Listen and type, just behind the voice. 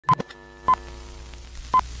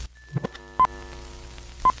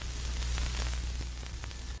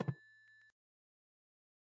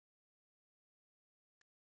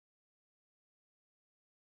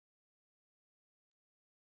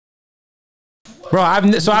Bro,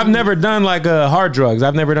 I've never done like hard drugs.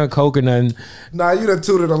 I've never done coke or nothing. Nah, you done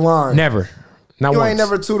tooted a line. Never. Not you once. ain't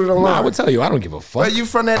never tooted a line. Nah, I would tell you, I don't give a fuck. But you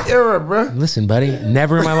from that era, bro. Listen, buddy,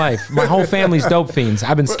 never in my life. My whole family's dope fiends.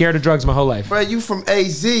 I've been scared of drugs my whole life. Bro, you from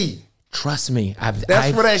AZ. Trust me.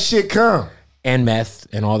 That's where that shit come. And meth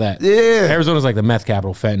and all that. Yeah. Arizona's like the meth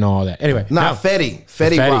capital, fentanyl, all that. Anyway. Nah, Fetty.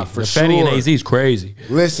 Fetty Wap for sure. Fetty and AZ is crazy.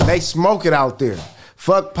 Listen, they smoke it out there.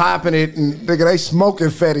 Fuck popping it and nigga, they smoking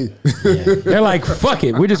Fetty. Yeah. They're like, fuck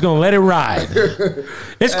it. We're just going to let it ride.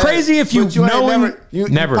 It's crazy if you know. You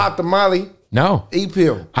never popped the Molly. No.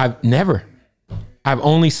 E-pill. I've never. I've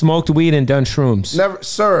only smoked weed and done shrooms. Never.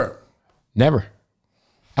 Syrup. Never.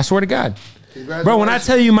 I swear to God. Bro, when I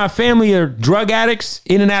tell you my family are drug addicts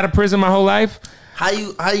in and out of prison my whole life. How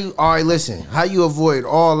you, all right, listen. How you avoid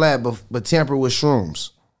all that but tamper with shrooms?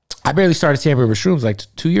 I barely started tampering with shrooms like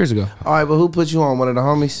 2 years ago. All right, but who put you on? One of the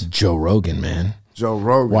homies? Joe Rogan, man. Joe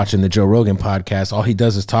Rogan. Watching the Joe Rogan podcast, all he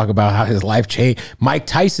does is talk about how his life changed. Mike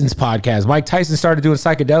Tyson's podcast. Mike Tyson started doing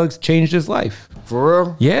psychedelics, changed his life. For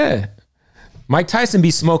real? Yeah. Mike Tyson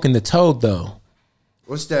be smoking the toad, though.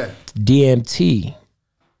 What's that? DMT.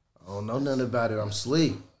 I don't know nothing about it. I'm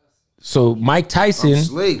asleep. So Mike Tyson. I'm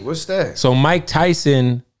asleep. What's that? So Mike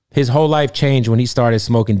Tyson, his whole life changed when he started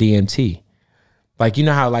smoking DMT. Like, you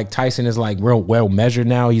know how like Tyson is like real well measured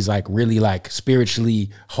now? He's like really like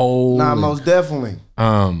spiritually whole. Nah, most definitely.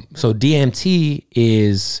 So DMT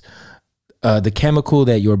is the chemical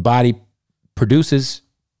that your body produces.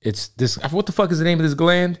 It's this, what the fuck is the name of this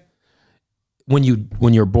gland? When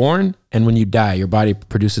you're born and when you die, your body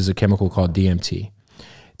produces a chemical called DMT.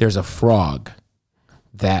 There's a frog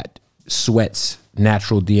that sweats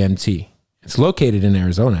natural DMT. It's located in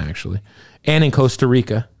Arizona, actually, and in Costa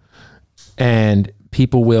Rica. And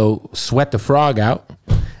people will sweat the frog out,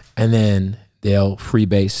 and then they'll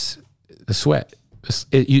freebase the sweat.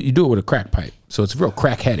 You do it with a crack pipe, so it's real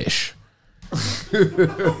crackheadish.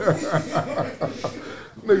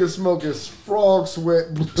 Nigga smoking frog sweat.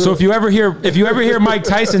 So if you ever hear Mike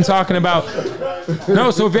Tyson talking about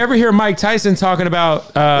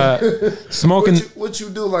smoking, what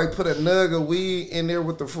you do, like put a nug of weed in there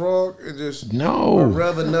with the frog and just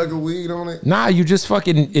rub a nug of weed on it? Nah, you just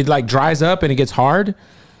fucking, it like dries up and it gets hard,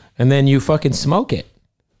 and then you fucking smoke it.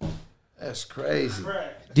 That's crazy.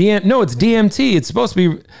 No, it's DMT. It's supposed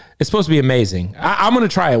to be amazing. I'm gonna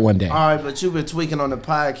try it one day. All right, but you've been tweaking on the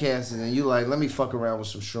podcast, and you like, let me fuck around with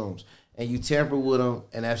some shrooms, and you tamper with them,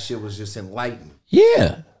 and that shit was just enlightening.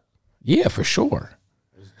 Yeah, for sure.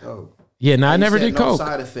 It's dope. Yeah, I never did coke. No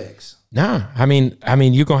side effects. Nah, I mean,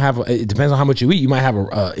 you're gonna have. It depends on how much you eat. You might have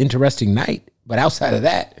a interesting night, but outside of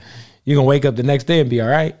that, you're gonna wake up the next day and be all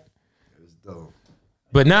right. It's dope.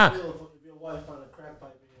 But nah.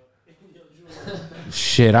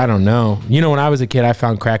 Shit, I don't know. You know, when I was a kid, I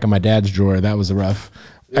found crack in my dad's drawer. That was rough.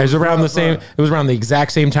 It was around the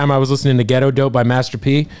exact same time I was listening to Ghetto Dope by Master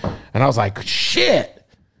P, and I was like, shit.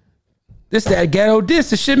 This that ghetto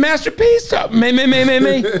diss, this shit Master P's talking. Me and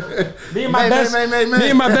my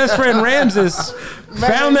best friend Ramses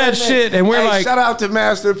found that shit, and we're like, shout out to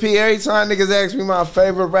Master P. Every time niggas ask me my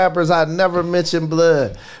favorite rappers, I never mention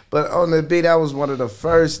Blood. But on the beat, I was one of the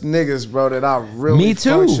first niggas, bro, that I really me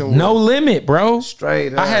too. No Limit, bro.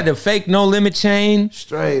 Straight up. I had the fake No Limit chain.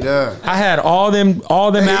 Straight up. I had all them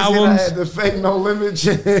albums. I had the fake No Limit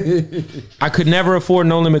chain. I could never afford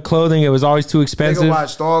No Limit clothing. It was always too expensive. Nigga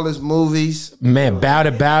watched all his movies. Man, Bout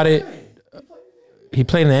It. He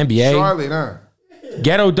played in the NBA. Charlotte, huh?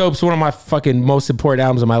 Ghetto Dope's one of my fucking most important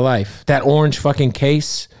albums of my life. That orange fucking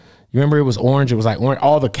case. You remember it was orange? It was like orange.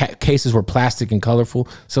 All the cases were plastic and colorful.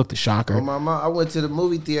 Silk the Shocker. Oh, my mom. I went to the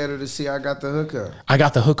movie theater to see I Got the Hookup. I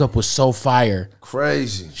Got the Hookup was so fire.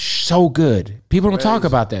 Crazy. So good. People don't talk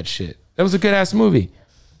about that shit. That was a good ass movie.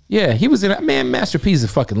 Yeah, he was in it. Man, Master P is a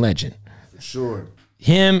fucking legend. For sure.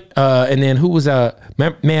 Him, and then who was, man,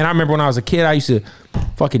 I remember when I was a kid, I used to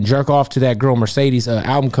fucking jerk off to that girl Mercedes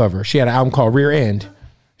album cover. She had an album called Rear End.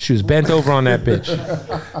 She was bent over on that bitch.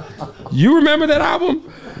 You remember that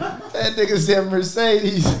album? That nigga said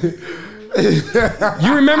Mercedes.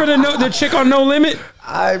 You remember the chick on No Limit?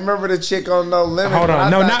 I remember the chick on No Limit. Hold on.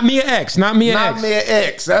 No, not Mia X. Not Mia X. Not Mia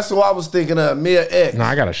X. That's who I was thinking of. Mia X. No,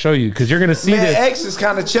 I got to show you because you're going to see Mia this. X is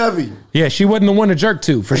kind of chubby. Yeah, she wasn't the one to jerk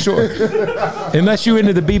to, for sure. Unless you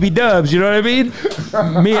into the BB dubs, you know what I mean?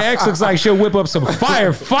 Mia X looks like she'll whip up some fire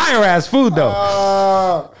ass food,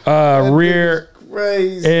 though. Rear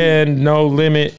crazy. and No Limit